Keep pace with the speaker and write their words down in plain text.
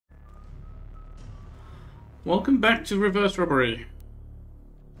Welcome back to Reverse Robbery.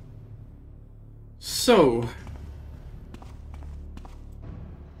 So,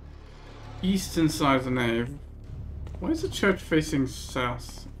 eastern side of the nave. Why is the church facing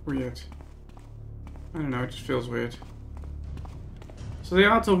south? Weird. I don't know, it just feels weird. So they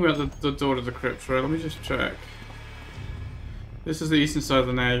are talking about the door to the crypt, right? Let me just check. This is the eastern side of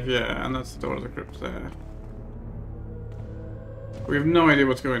the nave, yeah, and that's the door to the crypt there. We have no idea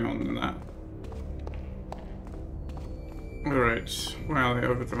what's going on in that. Alright, wow, the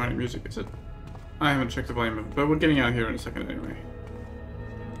overdramatic music, is it? I haven't checked the volume of it, but we're getting out of here in a second anyway.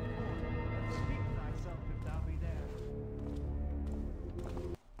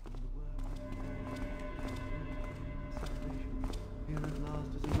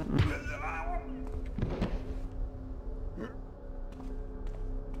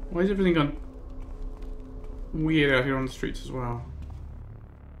 Why is everything gone weird out here on the streets as well?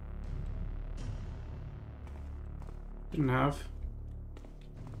 Didn't have.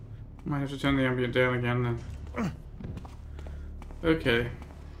 Might have to turn the ambient down again then. Okay.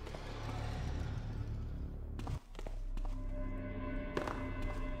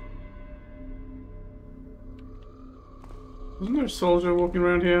 Wasn't there a soldier walking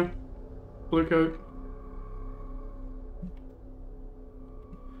around here? Blue coat.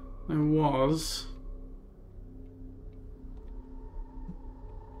 There was.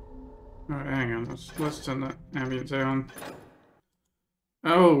 Alright, hang on. Let's turn that ambient down.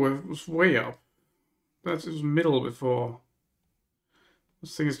 Oh, it was way up. It was middle before.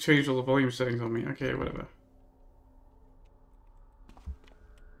 This thing has changed all the volume settings on me. Okay, whatever.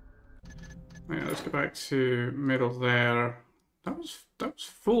 Yeah, let's go back to middle there. That was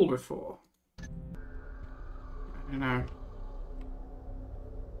full before. I don't know.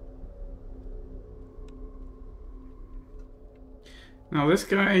 Now this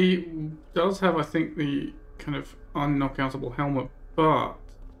guy does have, I think, the kind of unknockoutable helmet, but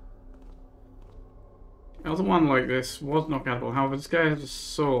the other one like this was knockoutable. However, this guy has a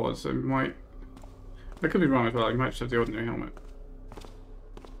sword, so it might... I could be wrong as well, he might just have the ordinary helmet.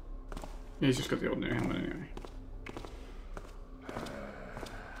 Yeah, he's just got the ordinary helmet anyway.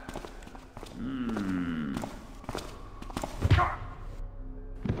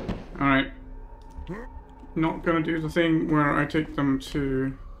 Alright. Not gonna do the thing where I take them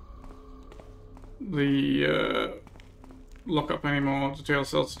to the lockup anymore, the jail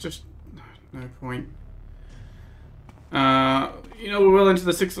cells. Just no point. You know, we're well into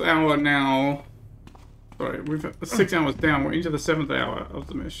the 6th hour now. Sorry, we've 6 hours down. We're into the 7th hour of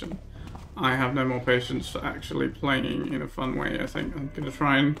the mission. I have no more patience for actually playing in a fun way. I think I'm gonna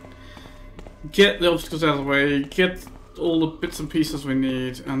try and get the obstacles out of the way, get all the bits and pieces we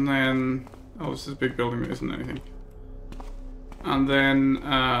need, and then... Oh, this is a big building that isn't anything. And then,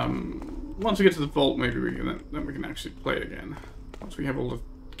 once we get to the vault, maybe we can then we can actually play again. Once we have all the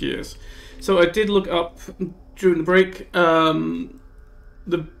gears. So I did look up during the break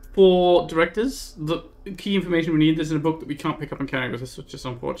the 4 directors. The key information we need is in a book that we can't pick up and carry with us, which is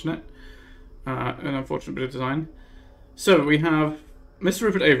unfortunate. An unfortunate bit of design. So we have Mr.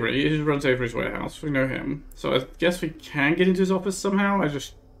 Rupert Avery. He runs Avery's warehouse. We know him. So I guess we can get into his office somehow. I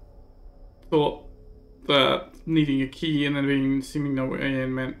just thought that needing a key and then being seeming no way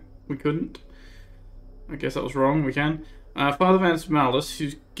in meant we couldn't. I guess that was wrong. We can. Father Vance Maldus,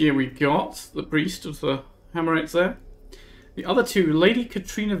 whose gear we got, the priest of the Hammerites there. The other 2, Lady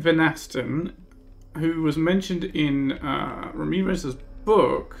Katrina Van Aston, who was mentioned in Ramirez's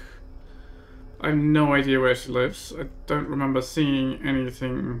book. I have no idea where she lives. I don't remember seeing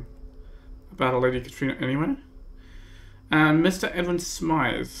anything about a Lady Katrina anywhere. And Mr. Edwin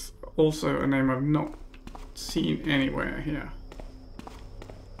Smythe. Also a name I've not seen anywhere here.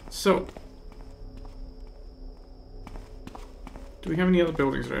 So, do we have any other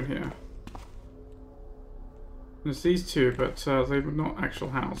buildings around here? There's these 2, but they were not actual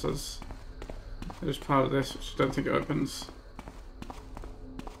houses. They're just part of this, which I don't think opens.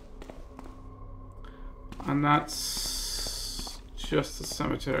 And that's just the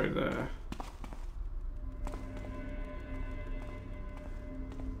cemetery there.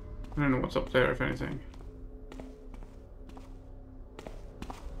 I don't know what's up there, if anything.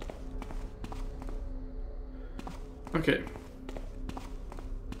 Okay.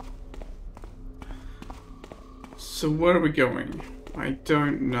 So where are we going? I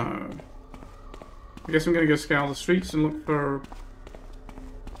don't know. I guess I'm gonna go scour the streets and look for...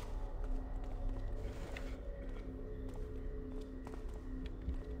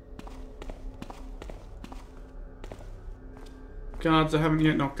 guards I haven't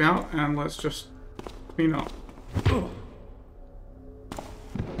yet knocked out, and let's just clean up.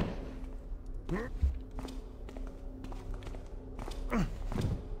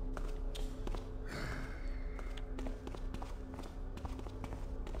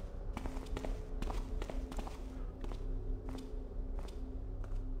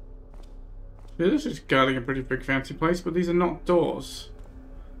 This is guarding a pretty big fancy place, but these are not doors.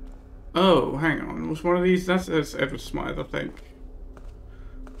 Oh, hang on. Was one of these... That's Edward Smythe, I think.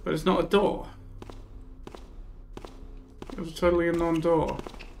 But it's not a door. It was totally a non-door.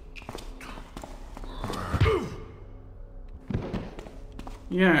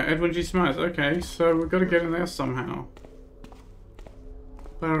 Yeah, Edwin G. Smythe. Okay, so we've got to get in there somehow.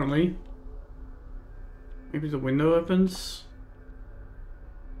 Apparently. Maybe the window opens?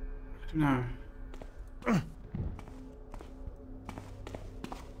 I don't know.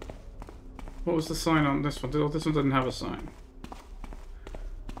 What was the sign on this one? Oh, this one didn't have a sign.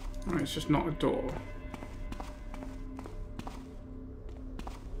 Alright, it's just not a door.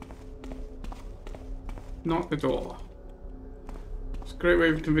 Not a door. It's a great way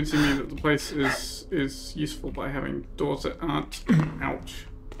of convincing me that the place is useful by having doors that aren't... ouch.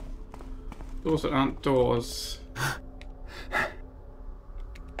 Doors that aren't doors.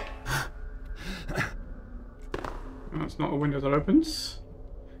 That's not a window that opens.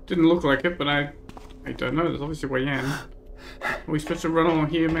 Didn't look like it, but I don't know. There's obviously a way in. Are we supposed to run along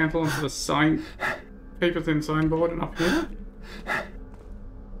here, mantle onto the sign, paper thin signboard, and up here?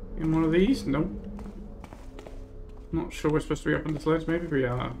 In one of these? Nope. Not sure we're supposed to be up on this ledge. Maybe we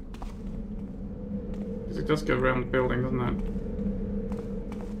are. Because it does go around the building, doesn't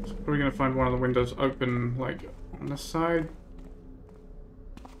it? So probably going to find one of the windows open, like, on the side.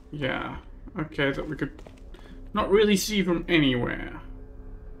 Yeah. Okay, that we could not really see from anywhere.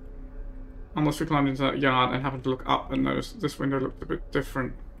 Unless we climbed into that yard and happened to look up and noticed that this window looked a bit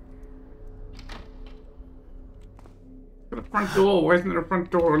different. Got a front door. Why isn't there a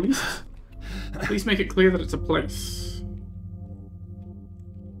front door? At least make it clear that it's a place.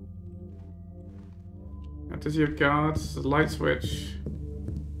 Does he have guards? There's a light switch.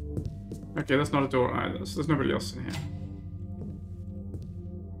 Okay, that's not a door either, so there's nobody else in here.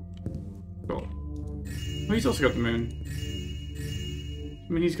 Cool. Oh, he's also got the moon.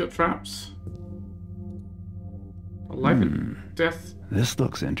 I mean, he's got traps. Life and death. This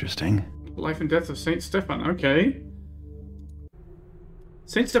looks interesting. Life and death of Saint Stephan. Okay.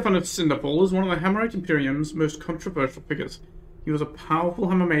 Saint Stephan of Cinderpol is one of the Hammerite Imperium's most controversial figures. He was a powerful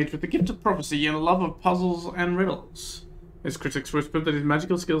hammer mage with the gift of prophecy and a love of puzzles and riddles. His critics whispered that his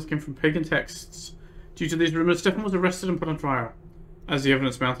magical skills came from pagan texts. Due to these rumors, Stephan was arrested and put on trial. As the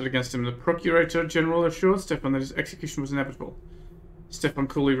evidence mounted against him, the Procurator General assured Stephan that his execution was inevitable. Stephan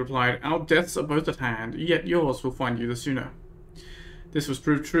coolly replied, "Our deaths are both at hand, yet yours will find you the sooner." This was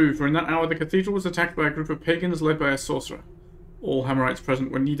proved true, for in that hour the cathedral was attacked by a group of pagans led by a sorcerer. All Hammerites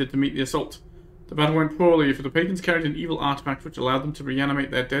present were needed to meet the assault. The battle went poorly, for the pagans carried an evil artifact which allowed them to reanimate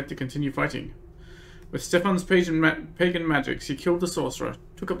their dead to continue fighting. With Stephan's pagan magics, he killed the sorcerer,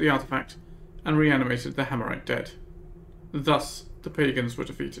 took up the artifact, and reanimated the Hammerite dead. Thus, the pagans were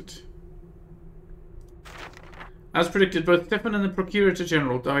defeated. As predicted, both Stephan and the Procurator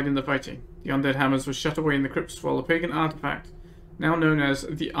General died in the fighting. The undead hammers were shut away in the crypts, while the pagan artifact, now known as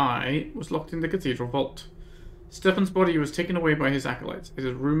the Eye, was locked in the cathedral vault. Stephan's body was taken away by his acolytes. It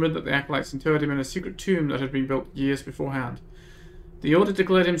is rumoured that the acolytes interred him in a secret tomb that had been built years beforehand. The order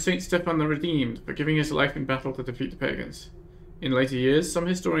declared him Saint Stephan the Redeemed for giving his life in battle to defeat the pagans. In later years, some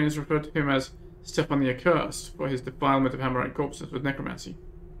historians referred to him as Stephan the Accursed for his defilement of Hammerite corpses with necromancy.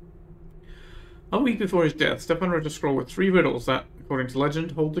 A week before his death, Stephan wrote a scroll with 3 riddles that, according to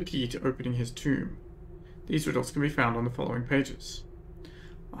legend, hold the key to opening his tomb. These riddles can be found on the following pages.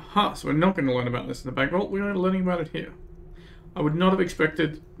 Aha, so we're not going to learn about this in the back vault, we're learning about it here. I would not have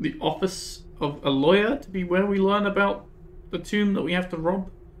expected the office of a lawyer to be where we learn about the tomb that we have to rob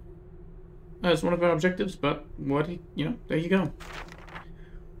as one of our objectives, but there you go.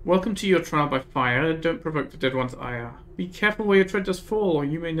 Welcome to your trial by fire. Don't provoke the dead one's ire. Be careful where your tread does fall, or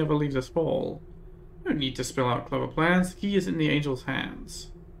you may never leave this hall. No need to spell out clever plans. The key is in the angel's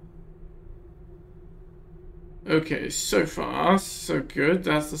hands. Okay, so far, so good.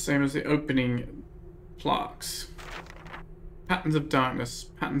 That's the same as the opening plaques. Patterns of darkness,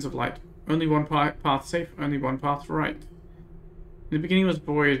 patterns of light. Only one path safe, only one path right. In the beginning was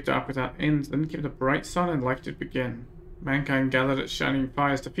void, dark without end. Then came the bright sun, and life did begin. Mankind gathered at shining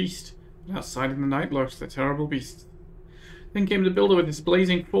fires to feast, but outside in the night lurked the terrible beast. Then came the builder with his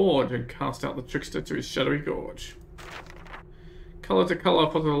blazing forge, and cast out the trickster to his shadowy gorge. Colour to colour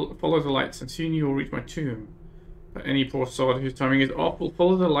follow the lights, and soon you will reach my tomb. But any poor sod whose timing is off will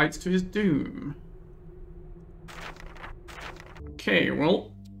follow the lights to his doom. Okay,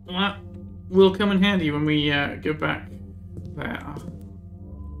 well, that will come in handy when we go back there.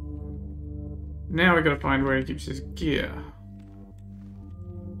 Now we gotta find where he keeps his gear.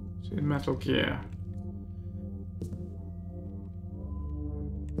 So his metal gear.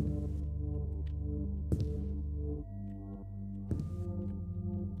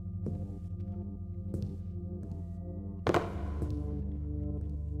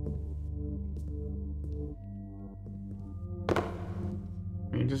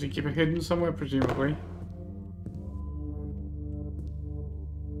 mean, does he keep it hidden somewhere, presumably?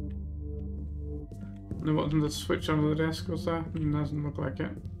 No button to switch under the desk, was there? Doesn't look like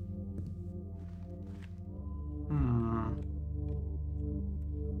it.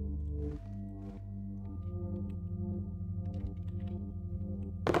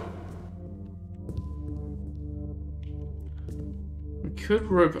 We could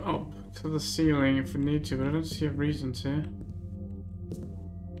rope up to the ceiling if we need to, but I don't see a reason to.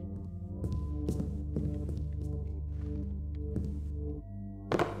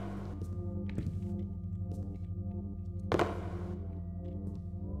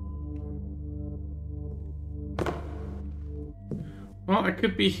 Well, I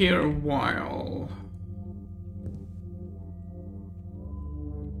could be here a while.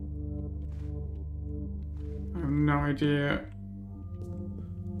 I have no idea.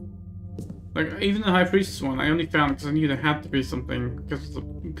 Like, even the High Priestess one, I only found because I knew there had to be something because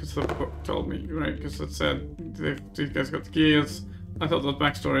the book told me, right? Because it said these guys got the gears. I thought that was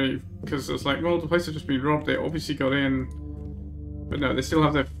backstory because it was like, well, the place had just been robbed. They obviously got in, but no, they still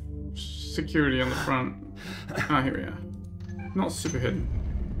have their security on the front. Ah, here we are. Not super hidden.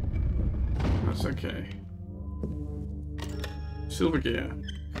 That's okay. Silver gear.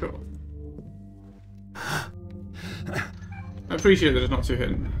 Cool. I appreciate that it's not too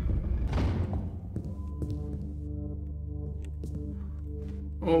hidden.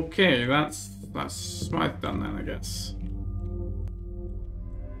 Okay, that's Smythe done then, I guess.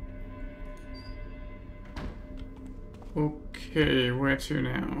 Okay, where to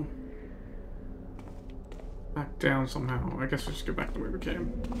now? Back down somehow. I guess we'll just go back the way we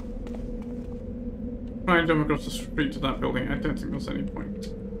came. Try and jump across the street to that building. I don't think there's any point.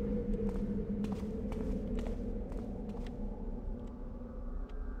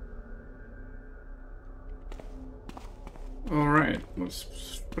 Alright,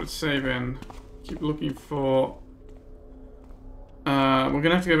 let's put a save in. Keep looking for... we're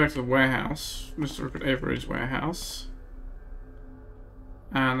gonna have to go back to the warehouse. Mr. Rupert Avery's warehouse.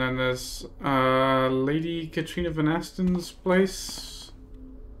 And then there's Lady Katrina Van Asten's place.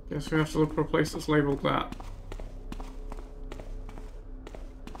 Guess we have to look for a place that's labeled that.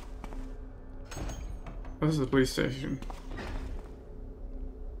 Oh, this is the police station.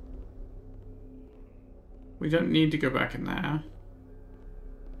 We don't need to go back in there.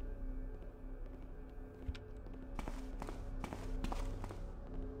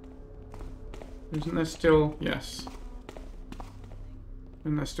 Isn't there still... Yes.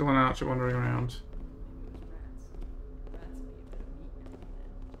 And there's still an archer wandering around.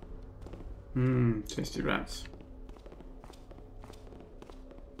 Tasty rats.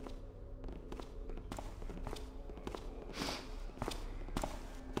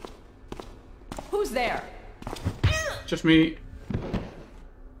 Who's there? Just me.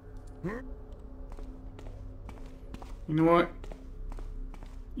 You know what?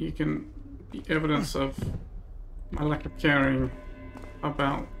 You can be evidence of my lack of caring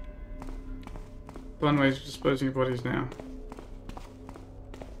about fun ways of disposing of bodies now.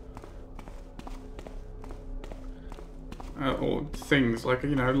 Or things like,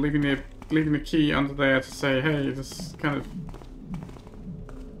 you know, leaving the key under there to say, hey, this kind of...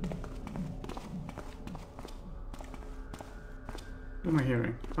 What am I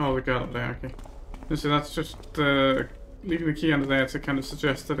hearing? Oh, the guard up there, okay. So that's just leaving the key under there to kind of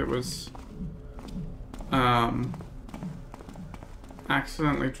suggest that it was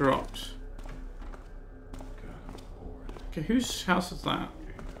accidentally dropped. Okay, whose house is that?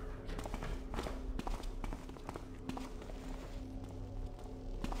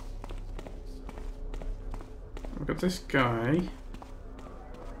 We've got this guy.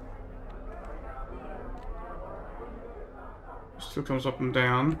 Still comes up and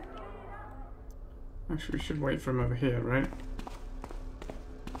down. Actually, we should wait for him over here, right?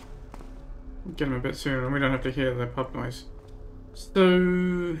 Get him a bit sooner, and we don't have to hear the pub noise.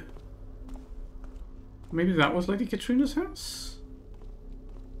 So... maybe that was Lady Katrina's house?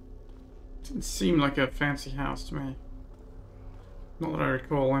 Didn't seem like a fancy house to me. Not that I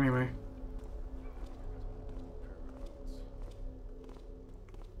recall, anyway.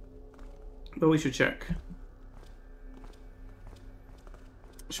 But we should check.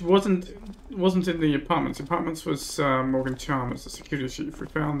 She wasn't in the apartments. The apartments was Morgan Chalmers, the security chief. We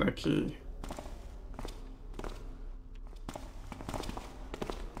found their key.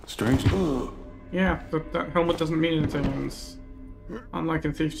 Strange. Yeah, but that helmet doesn't mean anything. And it's unlike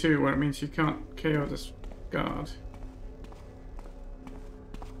in Thief 2, where it means you can't KO this guard.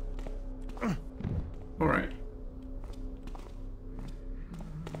 Alright.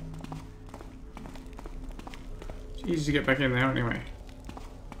 It's easy to get back in there anyway.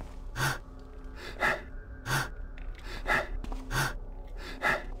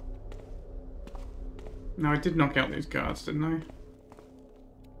 Now I did knock out these guards, didn't I?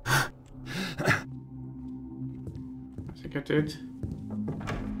 I think I did.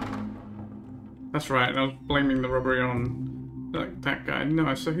 That's right, I was blaming the robbery on that guy.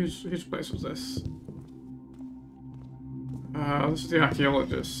 No, so whose place was this? This is the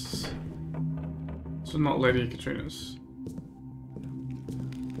archaeologists. This is not Lady Katrina's.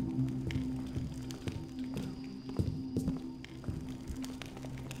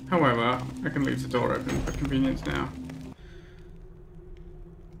 However, I can leave the door open for convenience now.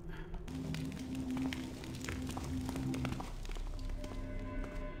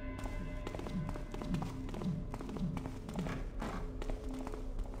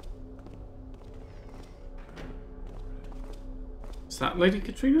 Is that Lady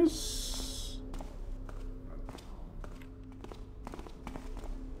Katrina's?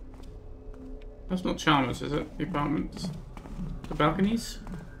 That's not Chalmers, is it? The apartments? The balconies?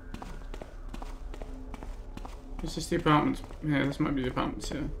 Is this the apartments? Yeah, this might be the apartments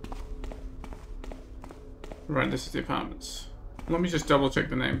here. Right, this is the apartments. Let me just double check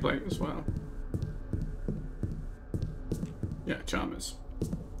the nameplate as well. Yeah, Chalmers.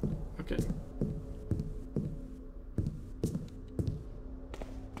 Okay.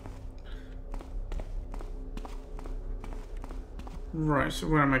 Right, so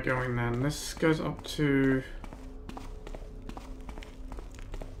where am I going then? This goes up to...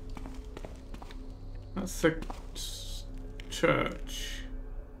 That's the church.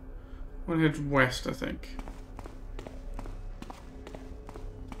 I want to head west, I think.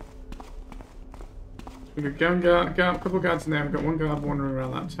 We've got a couple of guards in there. We've got one guard wandering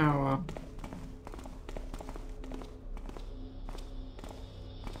around that tower.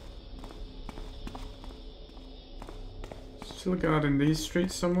 Still a guard in these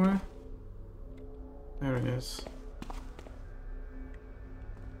streets somewhere. There it is.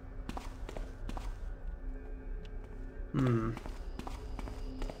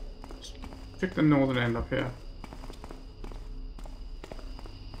 Pick the northern end up here.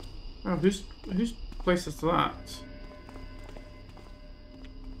 Oh, whose place is that?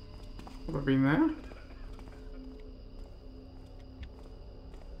 Have I been there?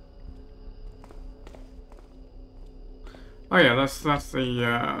 Oh yeah, that's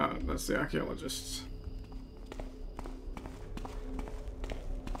the archaeologists.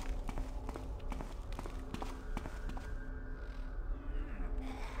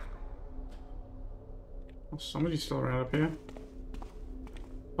 Oh, somebody's still around up here.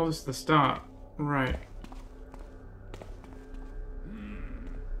 Oh, this is the start. Right.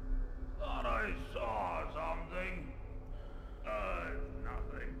 Thought I saw something.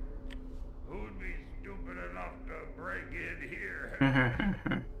 Nothing. Who'd be stupid enough to break in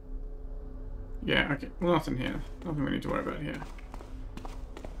here? Yeah, okay. Well, nothing here. Nothing we need to worry about here.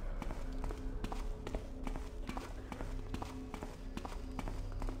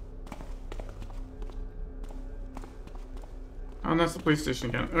 Oh, and that's the police station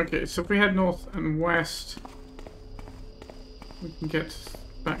again. Okay, so if we head north and west, we can get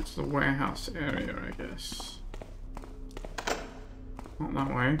back to the warehouse area, I guess. Not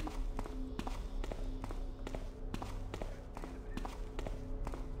that way.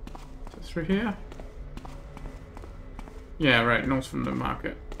 Is it through here? Yeah, right, north from the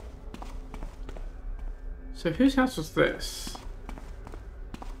market. So whose house was this?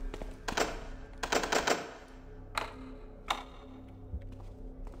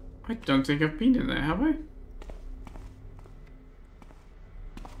 I don't think I've been in there, have I?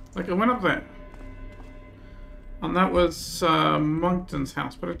 Like, I went up there. And that was Monkton's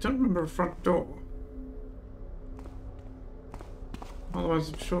house, but I don't remember a front door. Otherwise,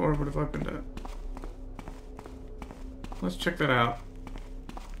 I'm sure I would have opened it. Let's check that out.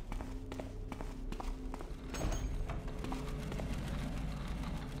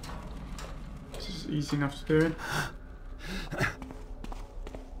 This is easy enough to do.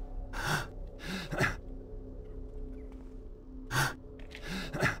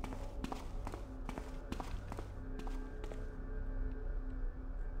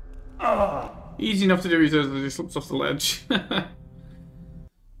 Easy enough to do, he says as he slips off the ledge.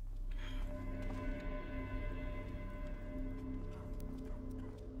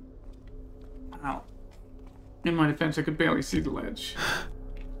 Ow. In my defense, I could barely see the ledge.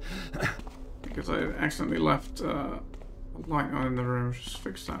 Because I accidentally left a light on in the room. Just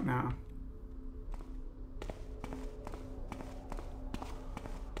fix that now.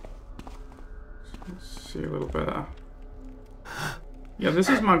 Let's see a little better. Yeah, this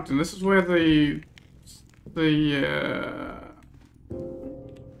is Monkton. This is where the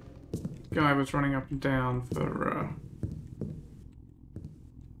guy was running up and down for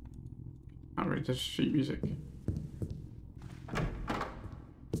can't read Alright, there's sheet music.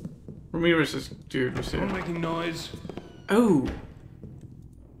 Ramirez is dude, we see We're it. making noise. Oh!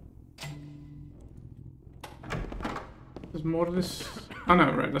 There's more to this. Oh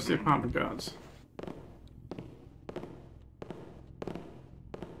no, right, that's the apartment guards.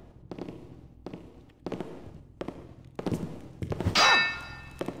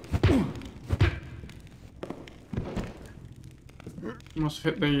 Must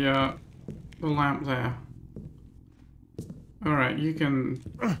have hit the lamp there. Alright, you can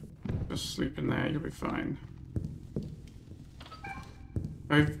just sleep in there, you'll be fine.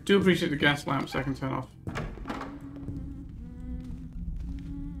 I do appreciate the gas lamps I can turn off.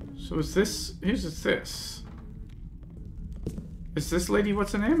 So is this... Who's this? Is this lady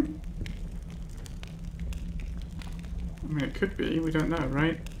what's her name? I mean, it could be, we don't know,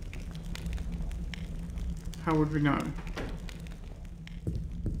 right? How would we know?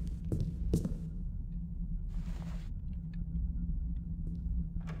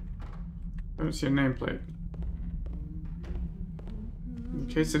 I don't see a nameplate. In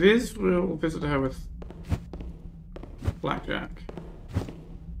case it is, we'll visit her with blackjack.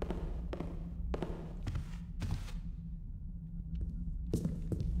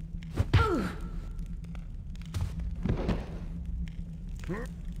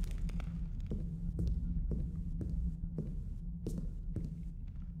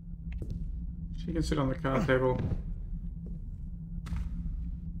 She can sit on the card table.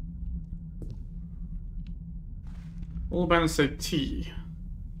 All banners say T.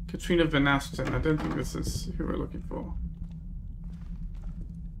 Katrina Van Asten. I don't think this is who we're looking for.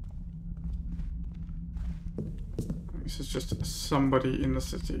 This is just somebody in the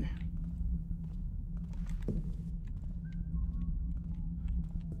city.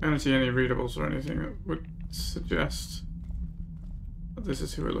 I don't see any readables or anything that would suggest that this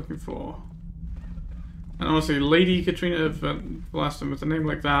is who we're looking for. And honestly, Lady Katrina Van Asten with a name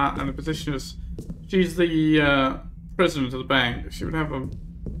like that and a position as she's the president of the bank, she would have a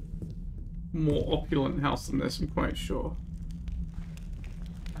more opulent house than this, I'm quite sure.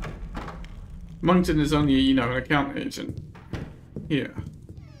 Moncton is only, you know, an account agent here.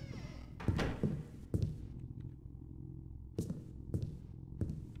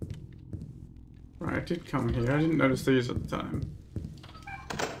 Right, I did come here. I didn't notice these at the time.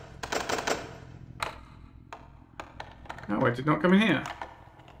 No, I did not come in here.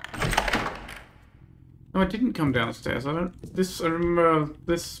 No, I didn't come downstairs. I remember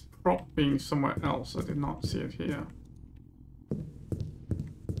this prop being somewhere else. I did not see it here.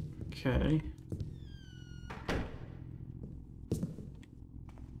 Okay.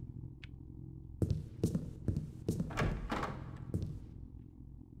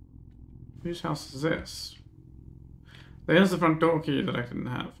 Whose house is this? There's the front door key that I didn't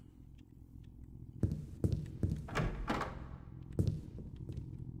have.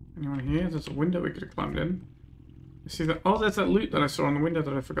 Anyone here? There's a window we could have climbed in. You see that? Oh, there's that loot that I saw on the window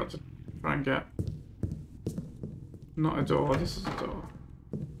that I forgot to try and get. Not a door. This is a door.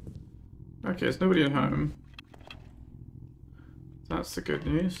 Okay, there's nobody at home. That's the good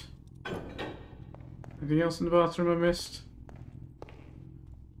news. Anything else in the bathroom I missed?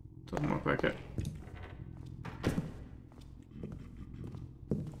 Doesn't look like it.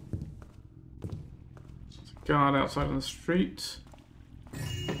 There's a guard outside on the street.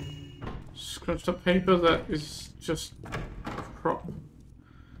 Scrunched up paper that is just a crop.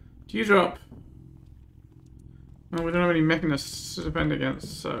 Dewdrop. Well, we don't have any mechanists to defend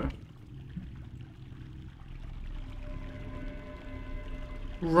against, so.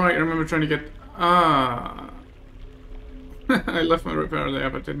 Right, I remember trying to get. I left my repair there,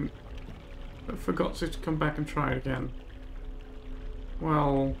 but didn't. But forgot to come back and try it again.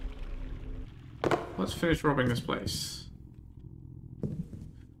 Well, let's finish robbing this place.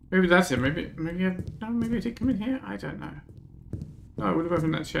 Maybe that's it. Maybe I did come in here. I don't know. No, I would have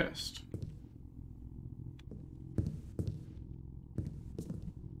opened that chest.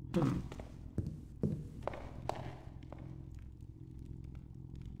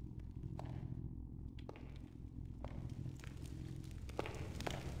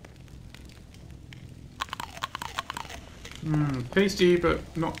 Tasty, but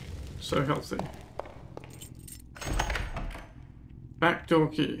not so healthy. Back door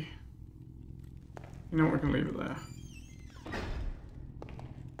key. You know what, we can leave it there.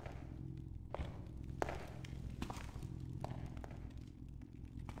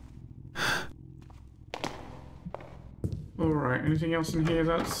 Alright, anything else in here?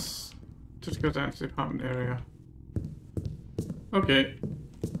 That's just go down to the apartment area. Okay.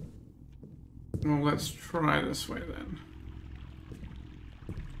 Well, let's try this way then.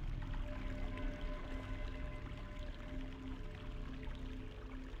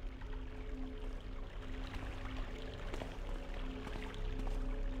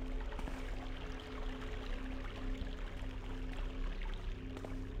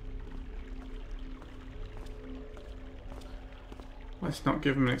 Let's not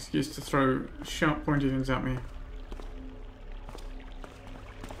give him an excuse to throw sharp, pointy things at me.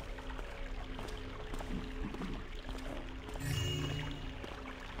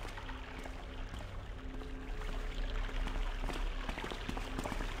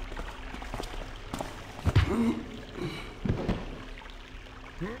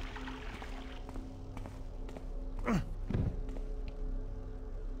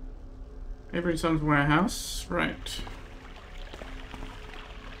 Avery Son's warehouse, right.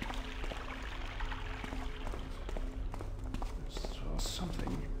 Saw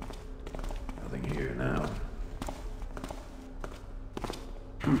something. Nothing here now.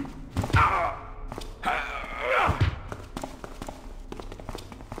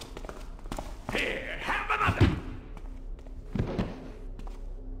 Here, have another.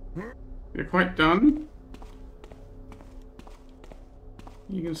 You're quite done.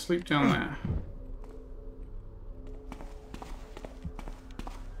 You can sleep down there.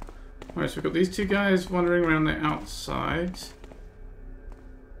 Alright, so we've got these two guys wandering around the outside.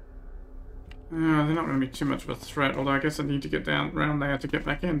 They're not going to be too much of a threat, although I guess I need to get down around there to get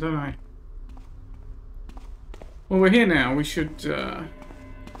back in, don't I? Well, we're here now. We should try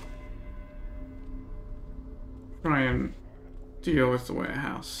and deal with the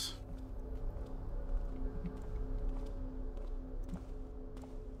warehouse.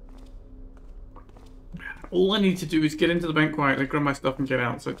 All I need to do is get into the bank quietly, grab my stuff, and get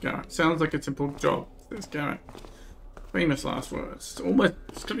out, said Garrett. Sounds like a simple job, says Garrett. Famous last words.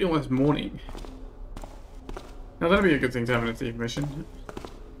 It's gonna be almost morning. Now that'd be a good thing to have in a thief mission.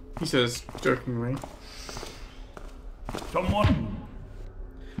 He says, jokingly. Someone.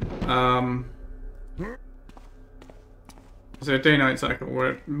 It's a day-night cycle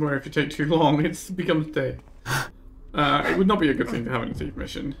where if you take too long, it becomes day. It would not be a good thing to have in a thief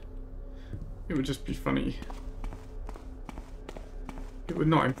mission. It would just be funny. It would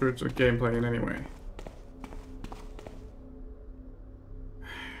not improve the gameplay in any way.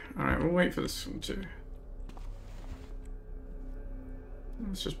 Alright, we'll wait for this one too.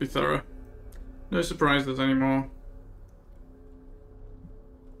 Let's just be thorough. No surprises anymore.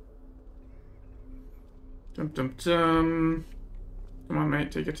 Dum dum dum. Come on,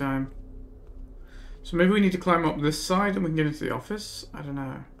 mate, take your time. So maybe we need to climb up this side and we can get into the office? I don't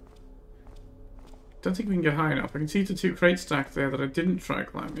know. Don't think we can get high enough. I can see the two crates stacked there that I didn't try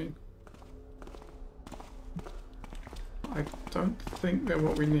climbing. I don't think they're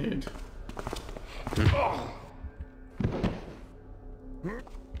what we need.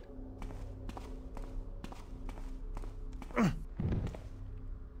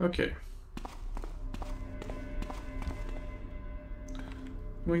 Okay.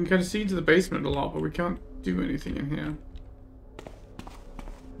 We can kind of see into the basement a lot, but we can't do anything in here.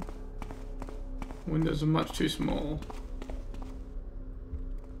 Windows are much too small.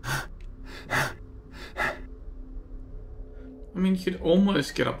 I mean, you could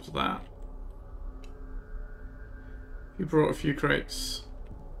almost get up to that. If you brought a few crates.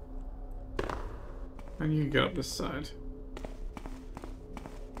 And you can get up this side.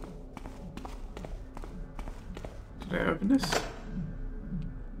 Did I open this?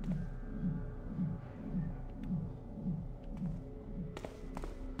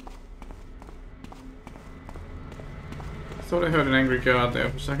 I thought I heard an angry guard there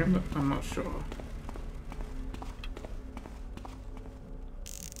for a second, but I'm not sure.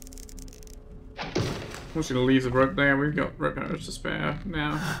 I'm just gonna leave the rope there. We've got rope arrows to spare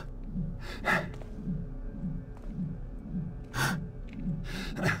now.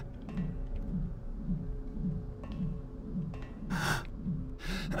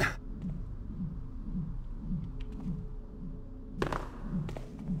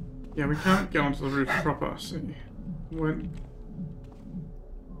 Yeah, we can't get onto the roof proper, see.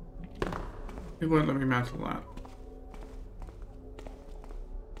 It won't let me mantle that.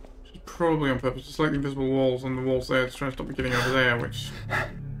 Which is probably on purpose. It's like the invisible walls on the walls there to try and stop me getting over there, which...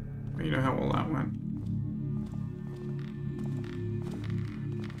 well, you know how well that went.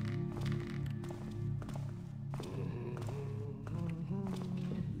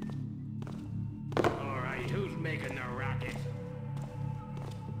 Alright, who's making the racket?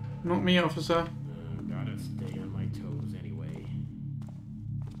 Not me, officer. Gotta stay on my toes anyway.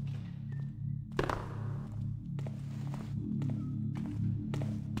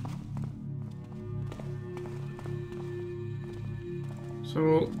 So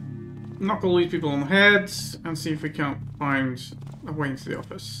we'll knock all these people on the heads and see if we can't find a way into the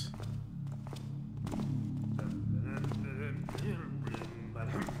office.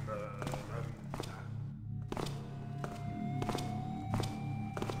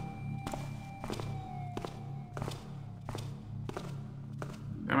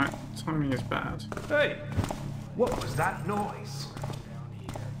 timing is bad. Hey, what was that noise?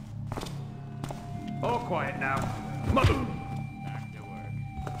 All quiet now. Back to work.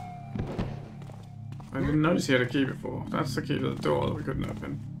 I didn't notice he had a key before. That's the key to the door that we couldn't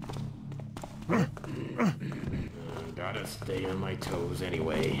open. Gotta stay on my toes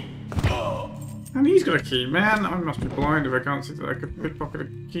anyway. And he's got a key, man. I must be blind if I can't see that I could pickpocket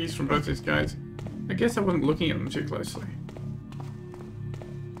the keys from both these guys. I guess I wasn't looking at them too closely.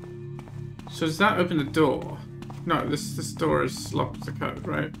 So does that open the door? No, this door is locked with the code,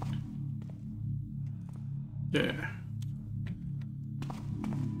 right? Yeah.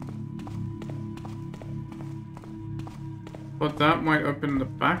 But that might open the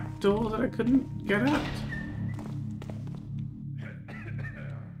back door that I couldn't get at.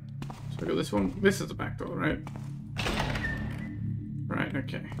 So I got this one. This is the back door, right? Right,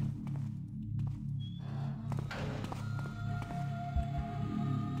 okay.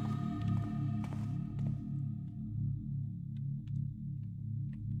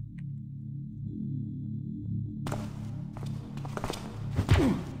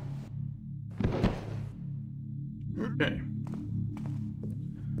 Okay.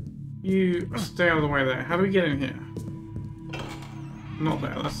 You stay out of the way there. How do we get in here? Not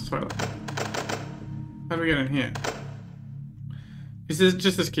there, that's the toilet. How do we get in here? Is this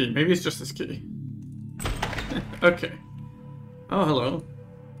just this key? Maybe it's just this key. Okay. Oh, hello.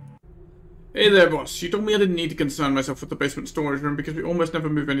 Hey there, boss. You told me I didn't need to concern myself with the basement storage room because we almost never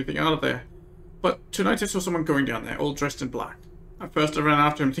move anything out of there. But tonight I saw someone going down there, all dressed in black. At first I ran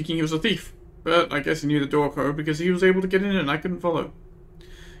after him thinking he was a thief. But I guess he knew the door code because he was able to get in and I couldn't follow.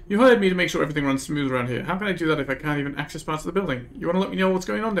 You hired me to make sure everything runs smooth around here. How can I do that if I can't even access parts of the building? You want to let me know what's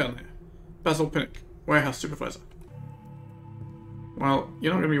going on down there? Basil Pinnock, warehouse supervisor. Well,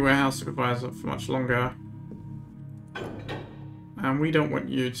 you're not going to be warehouse supervisor for much longer. And we don't want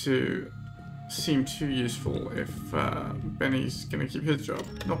you to seem too useful if Benny's going to keep his job.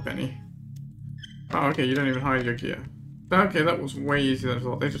 Not Benny. Oh, okay, you don't even hide your gear. Okay, that was way easier than I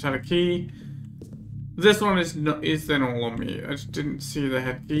thought. They just had a key. This one is then all on me. I just didn't see the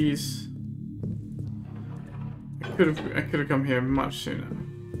head keys. I could have come here much sooner.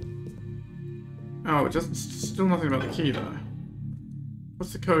 Oh, it doesn't. Still nothing about the key though.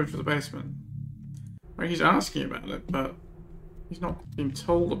 What's the code for the basement? Well, he's asking about it, but he's not being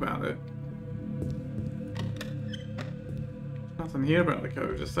told about it. Nothing here about the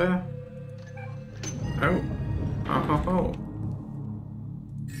code, is there? Oh. Oh.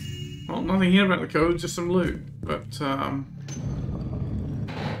 Well, nothing here about the code, just some loot. But, do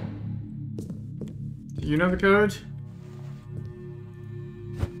you know the code?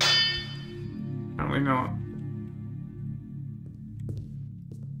 Apparently not.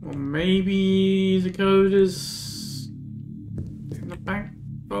 Well, maybe the code is in the bank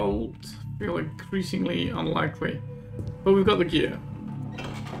vault. I feel increasingly unlikely. But we've got the gear.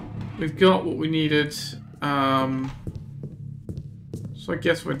 We've got what we needed. So I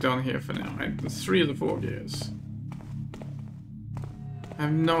guess we're done here for now, right? There's 3 of the 4 gears. I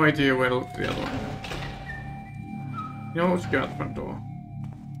have no idea where to look for the other one. You know what? Let's go out the front door.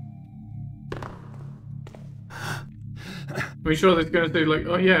 Are we sure that's going to say, like,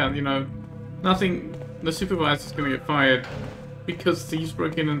 oh yeah, you know, nothing, the supervisor's going to get fired because thieves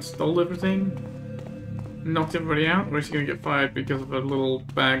broke in and stole everything? Knocked everybody out? Or is he going to get fired because of a little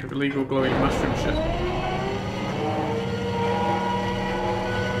bag of illegal glowing mushroom shit?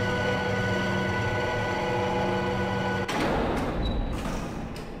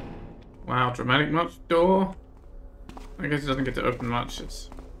 Wow, dramatic much door? I guess it doesn't get to open much, it's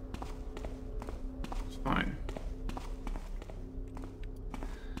fine.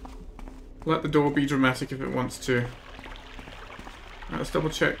 Let the door be dramatic if it wants to. Right, let's double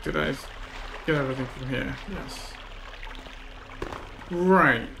check, did I get everything from here? Yes.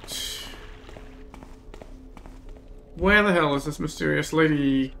 Right. Where the hell is this mysterious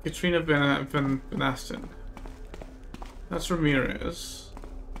lady, Katrina Van Asten? That's Ramirez.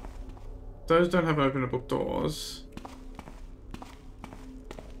 Those don't have openable doors.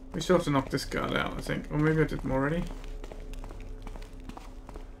 We still have to knock this guard out, I think. Or maybe I did them already.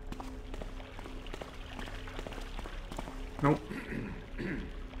 Nope.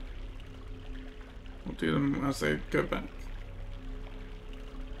 We'll do them as they go back.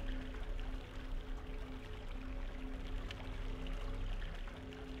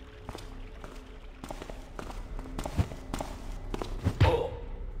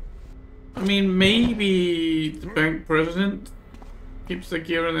 I mean, maybe the bank president keeps the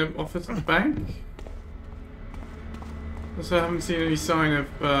gear in the office at the bank? Also, I haven't seen any sign of,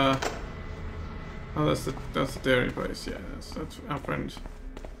 oh, that's the dairy place, yeah, that's our friend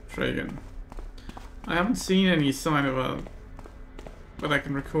Tragan. I haven't seen any sign of that I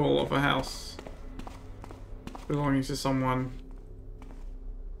can recall of a house belonging to someone.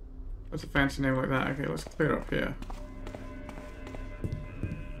 That's a fancy name like that. Okay, let's clear up here.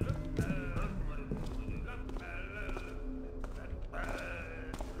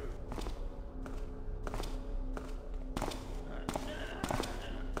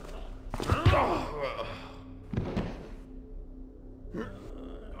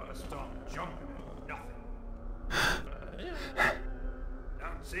 Gotta stop jumping at nothing.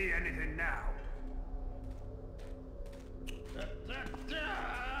 Don't see anything now.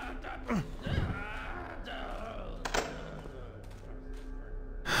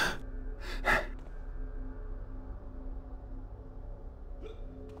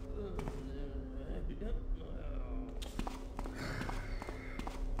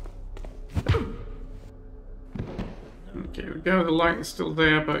 Okay, we go. The light is still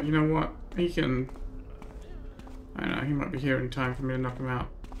there, but you know what? He can. I don't know. He might be here in time for me to knock him out.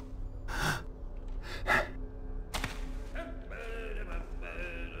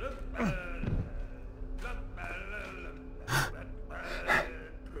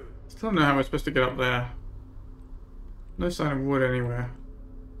 Still don't know how we're supposed to get up there. No sign of wood anywhere.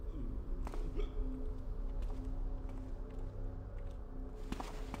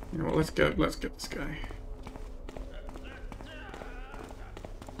 You know what? Let's go. Let's get this guy.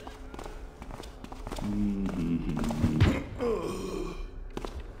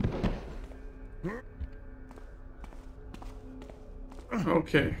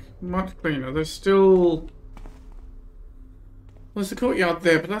 Okay, much cleaner. There's still... There's the courtyard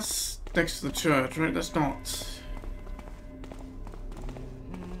there, but that's next to the church, right? That's not...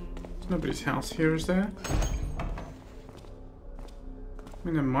 There's nobody's house here, is there? I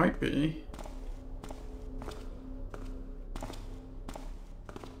mean, there might be.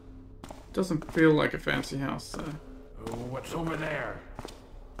 Doesn't feel like a fancy house, though. Oh, what's over there?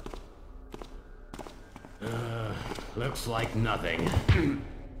 Looks like nothing.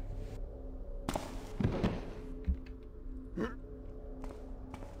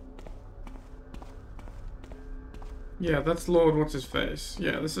 Yeah, that's Lord What's-His-Face.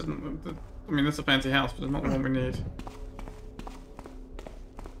 Yeah, this isn't... I mean, that's a fancy house, but it's not the one we need.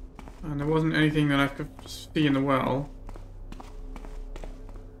 And there wasn't anything that I could see in the well.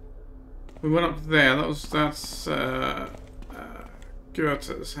 We went up there. That's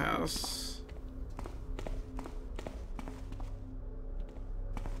Goethe's house.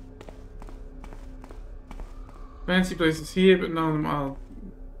 Fancy places here, but none of them are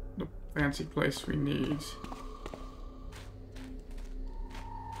the fancy place we need.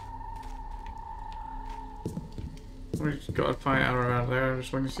 We just got a fire arrow out there. I'm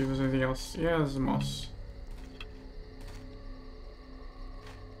just waiting to see if there's anything else. Yeah, there's a moss.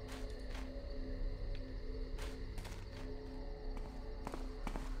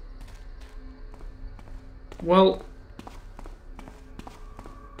 Well,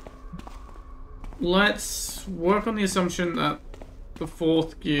 let's work on the assumption that the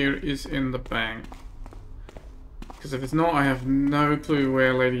fourth gear is in the bank. Because if it's not, I have no clue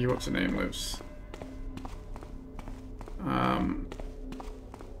where Lady What's-Her-Name lives.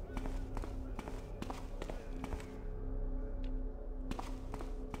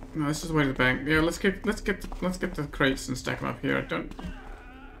 No, this is the way to the bank. Yeah, let's get the crates and stack them up here. I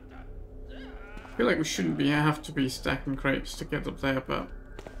feel like we shouldn't have to be stacking crates to get up there, but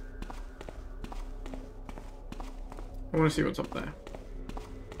I want to see what's up there.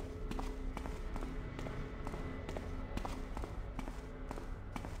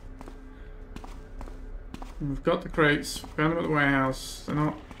 We've got the crates, found them at the warehouse. They're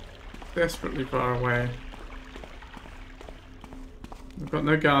not desperately far away. We've got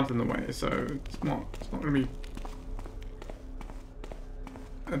no guards in the way, so it's not going to be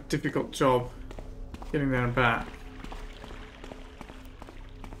a difficult job getting there and back.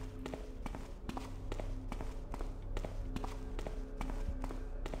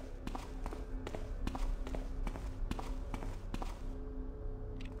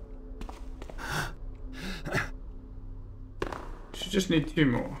 Should just need 2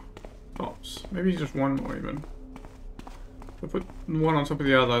 more tops. Maybe just 1 more even. We'll put one on top of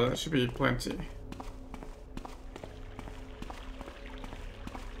the other, that should be plenty.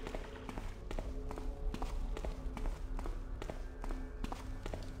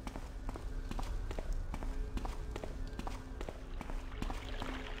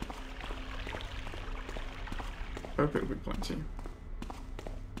 Hope it'll be plenty.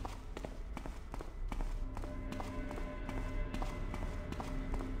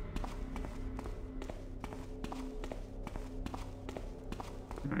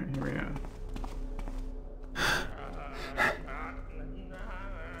 Alright,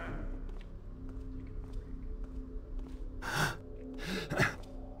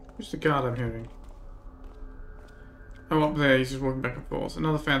 Who's the guard I'm hearing? Oh, up there, he's just walking back and forth.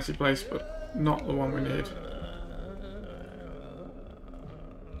 Another fancy place, but not the one we need.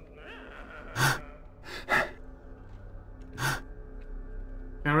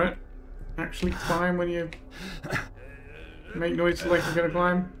 Carrot, actually climb when you make noise like you're gonna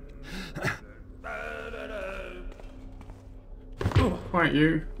climb. Quite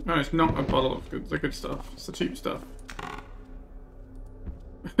you. No, it's not a bottle of the good stuff. It's the cheap stuff.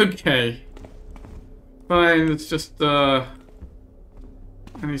 Okay. Fine, it's just an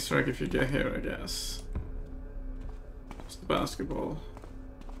Easter egg if you get here, I guess. Just the basketball.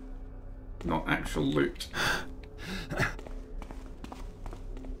 Not actual loot.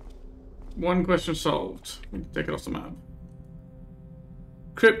 One question solved. We can take it off the map.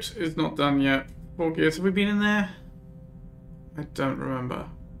 Crypt is not done yet. 4 gears. Have we been in there? I don't remember.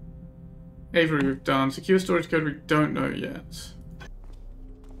 Avery we've done. Secure storage code we don't know yet.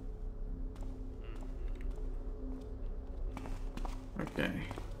 Okay.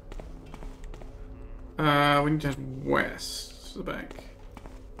 We need to head west to the bank.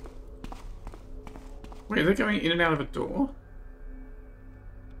 Wait, are they going in and out of a door?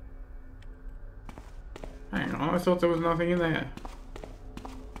 Hang on, I thought there was nothing in there.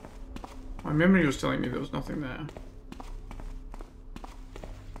 My memory was telling me there was nothing there.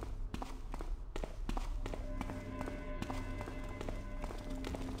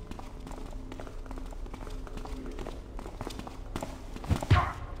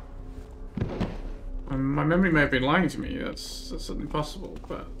 My memory may have been lying to me, that's certainly possible,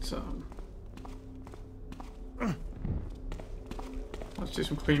 but let's do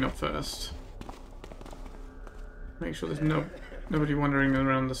some cleanup first. Make sure there's nobody wandering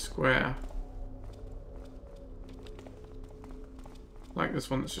around the square. Like this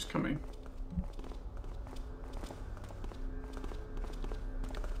one that's just coming.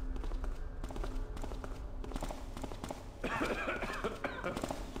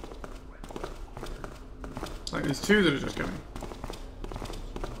 Like there's 2 that are just coming.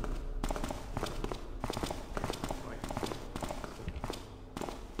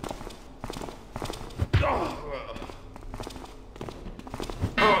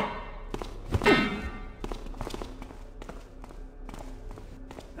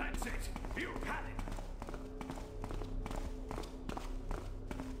 That's it. You've had it.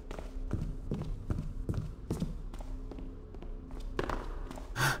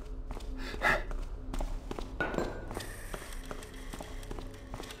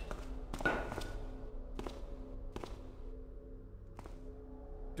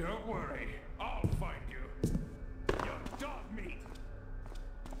 Don't worry, I'll find you. You're dog meat.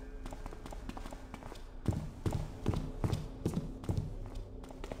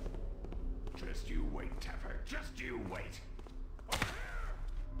 Just you wait, Tapper. Just you wait.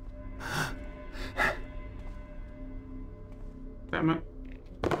 Damn it.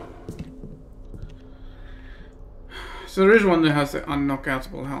 So there is one that has the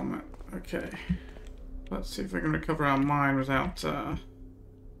unknockoutable helmet. Okay. Let's see if we can recover our mine without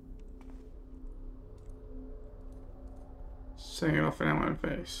setting it off in our own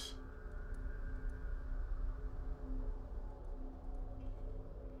face.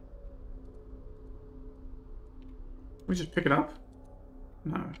 We just pick it up?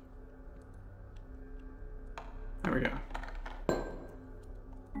 No. There we go.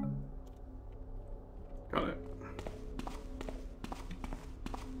 Got it.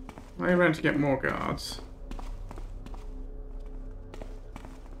 I ran to get more guards.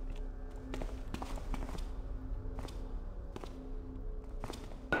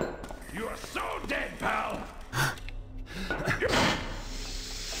 You are so dead, pal.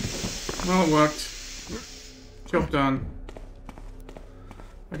 Well, it worked. Job done.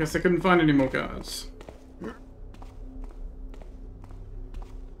 I guess I couldn't find any more guards.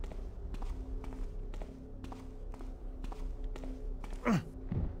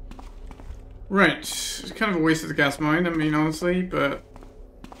 Right. It's kind of a waste of the gas mine, I mean, honestly, but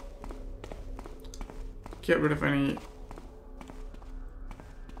get rid of any...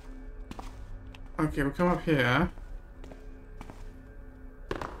 Okay, we'll come up here.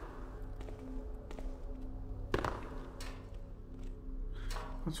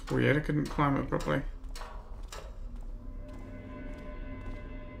 That's weird, I couldn't climb it properly.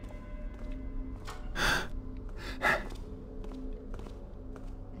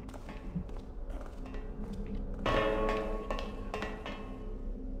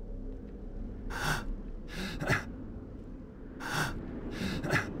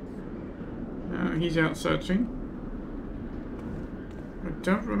 He's out searching. I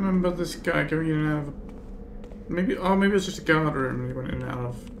don't remember this guy going in and out of... Maybe, oh, maybe it's just a guard room he went in and out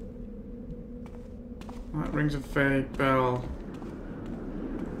of. That rings a vague bell.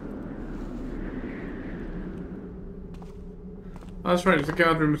 Oh, that's right, it's the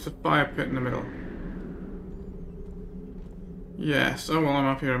guard room with the fire pit in the middle. Yes, oh well, I'm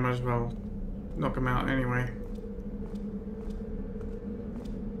up here, I might as well knock him out anyway.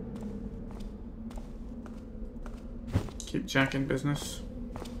 Keep Jack in business.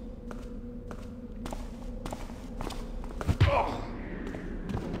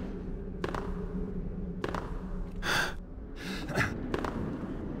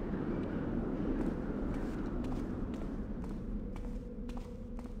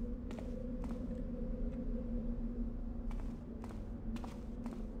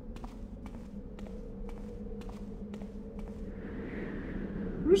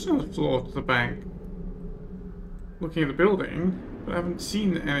 There's no floor to the bank. Looking at the building, but I haven't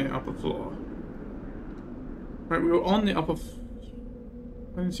seen any upper floor. Right, we were on the upper.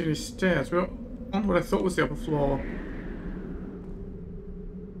 I didn't see any stairs. We were on what I thought was the upper floor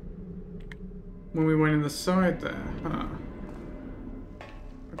when we went in the side there. Huh.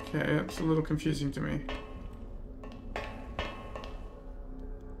 Okay, that's a little confusing to me.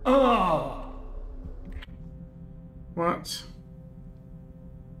 Oh! What?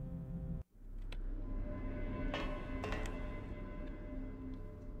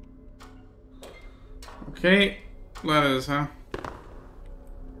 Okay, ladders, huh?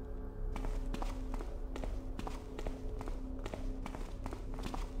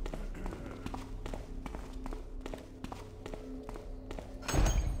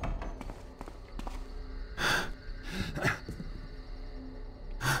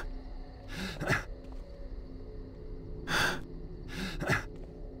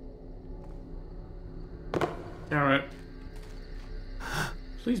 Alright.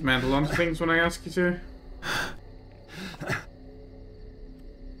 Please mantle on things when I ask you to.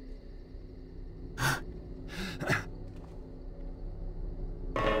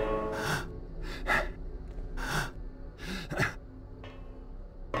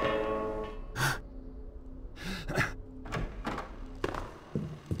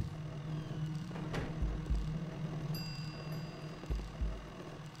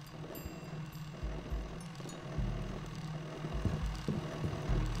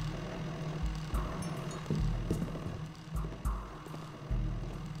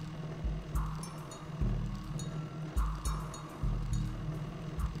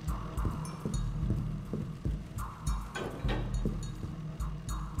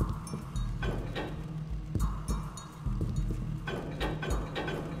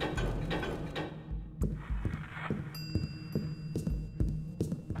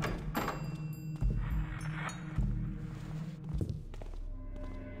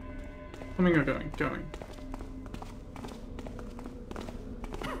 Coming or going? Going.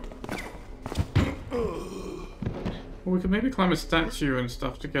 Well, we could maybe climb a statue and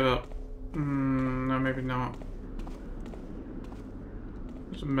stuff to get up. No, maybe not.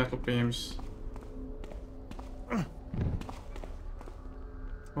 Some metal beams.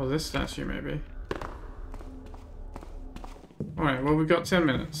 Well, this statue maybe. Alright, well, we've got 10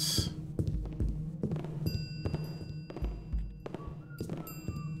 minutes.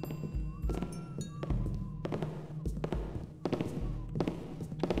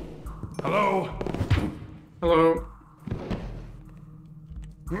 Hello? Hello.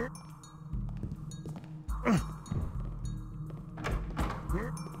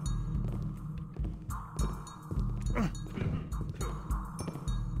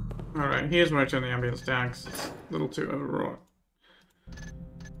 Alright, here's where I turn the ambience down because it's a little too overwrought.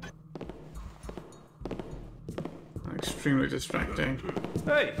 Extremely distracting.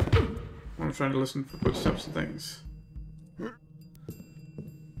 Hey! I'm trying to listen for footsteps and things.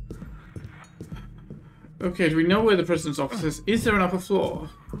 Okay, do we know where the president's office is? Is there an upper floor?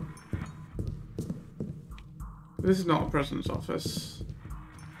 This is not a president's office.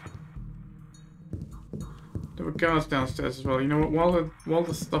 There were guards downstairs as well. You know what? While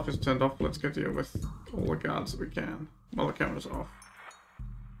the stuff is turned off, let's go deal with all the guards that we can while the camera's off.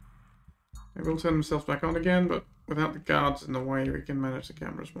 They will turn themselves back on again, but without the guards in the way, we can manage the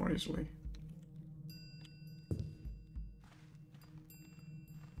cameras more easily.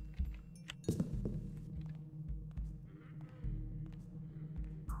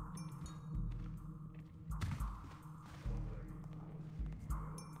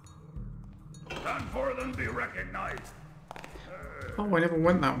 Time for them to be recognized. Oh, I never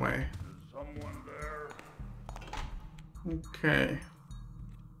went that way. Someone there? Okay.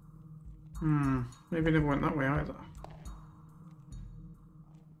 Maybe I never went that way either.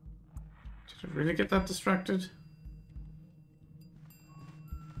 Did I really get that distracted?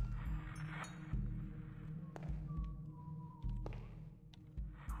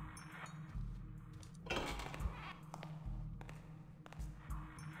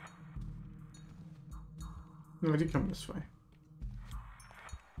 No, I did come this way.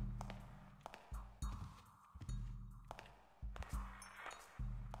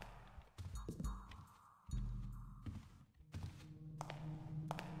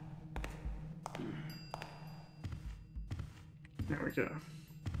 There we go.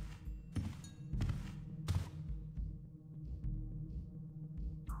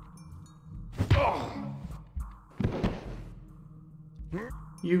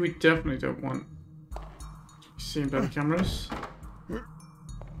 You we definitely don't want seen by the cameras.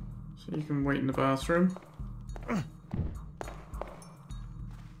 So you can wait in the bathroom.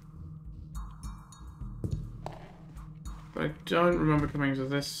 But I don't remember coming to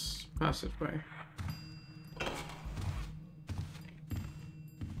this passageway.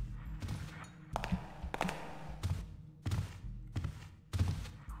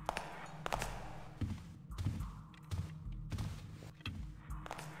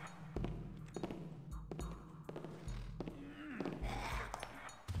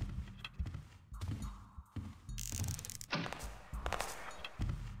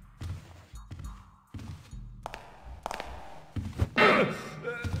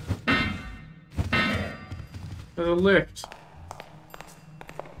 There's a lift.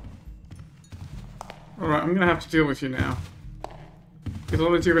 Alright, I'm gonna have to deal with you now. Because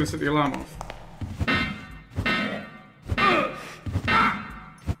otherwise you're gonna set the alarm off.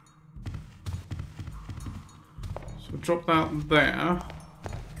 So drop that there.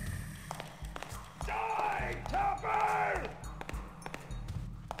 Die, Topper!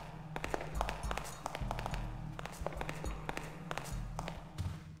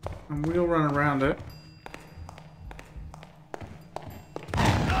 And we'll run around it.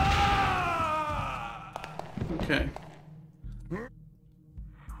 Okay.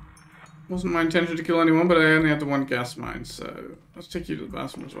 Wasn't my intention to kill anyone, but I only had the one gas mine, so let's take you to the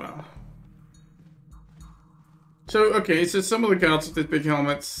bathroom as well. So, okay, so some of the guards with these big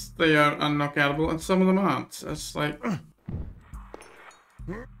helmets, they are unknockoutable, and some of them aren't. That's like...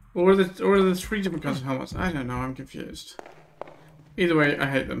 Or are there three different kinds of helmets? I don't know, I'm confused. Either way, I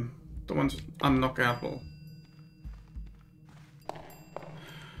hate them. The ones unknockoutable.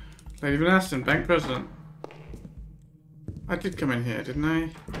 Lady Van Aston, bank president. I did come in here, didn't I?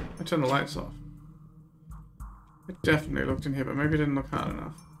 I turned the lights off. I definitely looked in here, but maybe I didn't look hard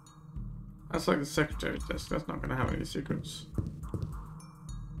enough. That's like the secretary's desk. That's not going to have any secrets.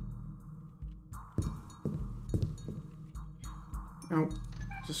 Oh,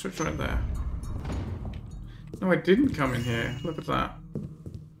 just switch right there. No, I didn't come in here. Look at that.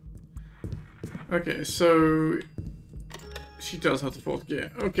 Okay, so... She does have the fourth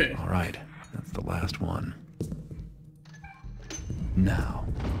gear. Okay. Alright, that's the last one. Now,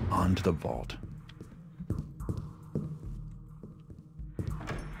 on to the vault.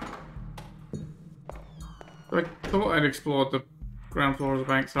 I thought I'd explored the ground floor of the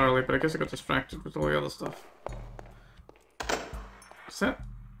bank thoroughly, but I guess I got distracted with all the other stuff. Is that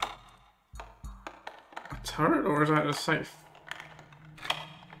a turret or is that a safe?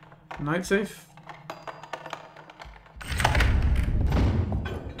 Night safe?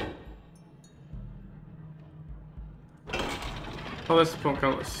 Oh, that's the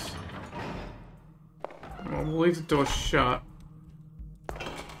portcullis. Well, we'll leave the door shut.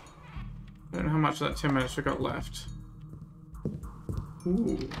 I don't know how much of that 10 minutes we got left.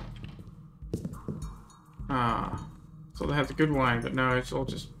 Ooh. Ah. So they have the good wine, but no, it's all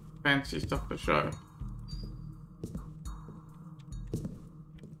just fancy stuff for show.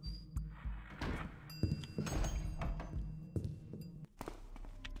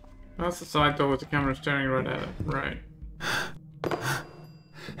 That's the side door with the camera staring right at it. Right.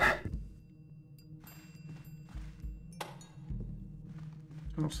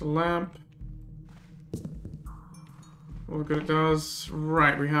 Turn off the lamp. All good it does.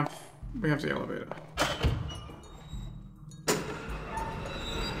 Right, we have the elevator.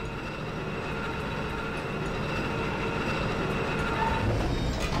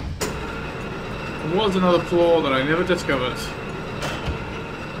 There was another floor that I never discovered.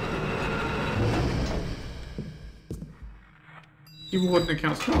 You warden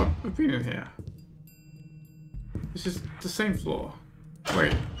accounts. No, I've been in here. This is the same floor.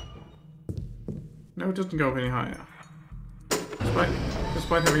 Wait. No, it doesn't go up any higher.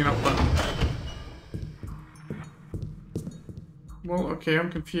 Despite having an up button. Well, okay,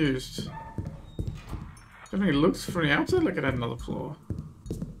 I'm confused. Definitely looks from the outside like it had another floor.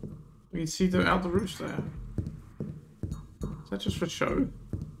 We can see out the roofs there. Is that just for show?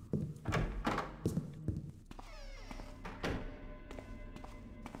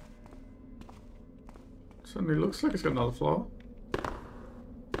 Certainly looks like it's got another floor.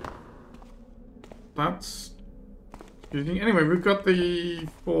 That's confusing. Anyway, we've got the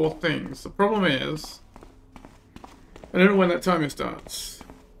 4 things. The problem is, I don't know when that timer starts.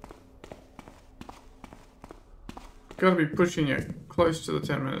 Got to be pushing it close to the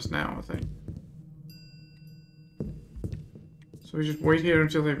 10 minutes now, I think. So we just wait here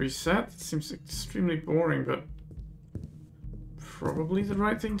until they reset. It seems extremely boring, but probably the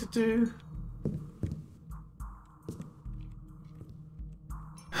right thing to do.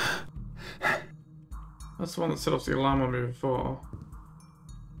 That's the one that set off the alarm on me before.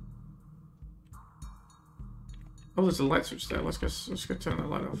 Oh, there's a light switch there. Let's go turn that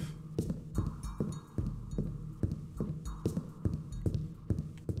light off.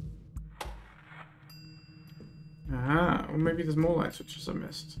 Ah, or maybe there's more light switches I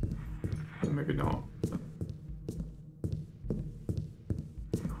missed. Or maybe not.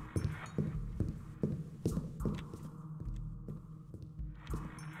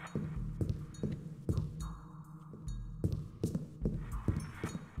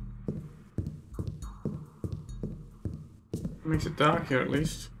 Makes it dark here at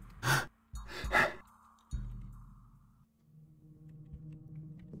least.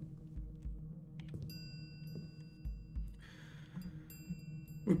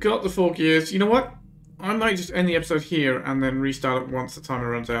 We've got the 4 gears. You know what? I might just end the episode here and then restart it once the timer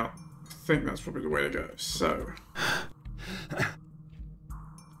runs out. I think that's probably the way to go. So,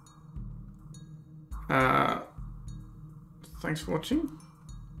 thanks for watching,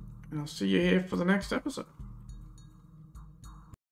 and I'll see you here for the next episode.